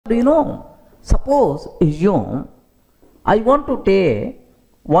Do you know, suppose, assume, I want to take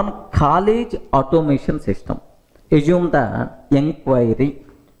one college automation system. Assume that inquiry,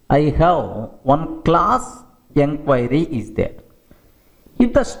 I have one class inquiry is there.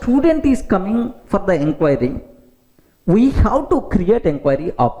 If the student is coming for the inquiry, we have to create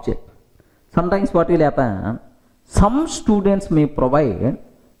inquiry object. Sometimes what will happen, some students may provide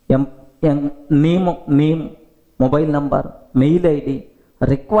name, mobile number, mail ID,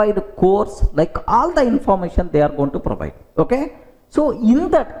 required course, like all the information they are going to provide. Okay, so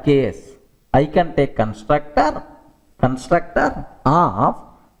in that case I can take constructor of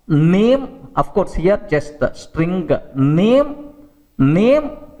name. Of course here just the string name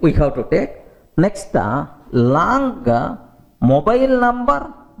we have to take. Next long mobile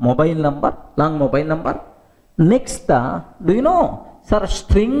number, long mobile number. Next do you know, sir,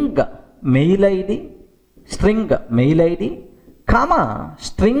 string mail ID, comma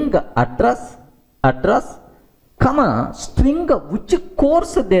string address, comma string which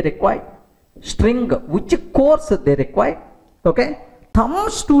course they require, okay. Some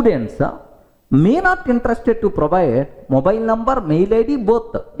students may not interested to provide mobile number, mail ID,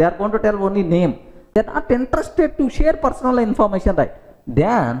 both. They are going to tell only name. They are not interested to share personal information, right?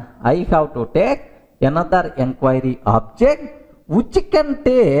 Then I have to take another inquiry object which can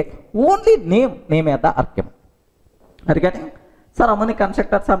take only name as the argument. Are you getting? Sir, how many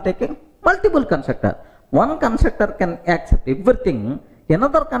constructors I am taking? Multiple constructors. One constructor can accept everything.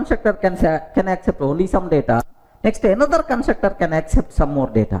 Another constructor can accept only some data. Next, another constructor can accept some more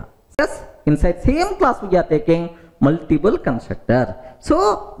data. Yes, inside same class we are taking multiple constructors.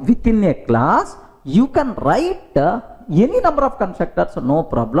 So within a class you can write any number of constructors, no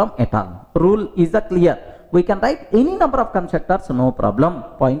problem at all. Rule is clear. We can write any number of constructors, no problem.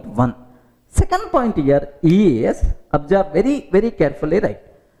 Point 1. Second point here is, observe very carefully, right?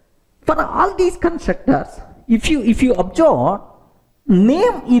 For all these constructors, if you observe,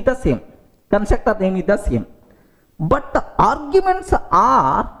 name is the same, constructor name is the same, but the arguments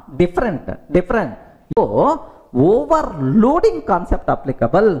are different. So overloading concept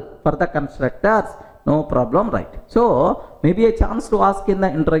applicable for the constructors, no problem, right? So maybe a chance to ask in the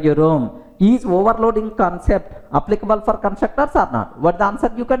interview room, is overloading concept applicable for constructors or not? What the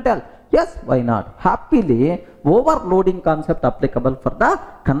answer you can tell? Yes, why not? Happily, overloading concept applicable for the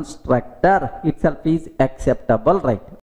constructor itself is acceptable, right?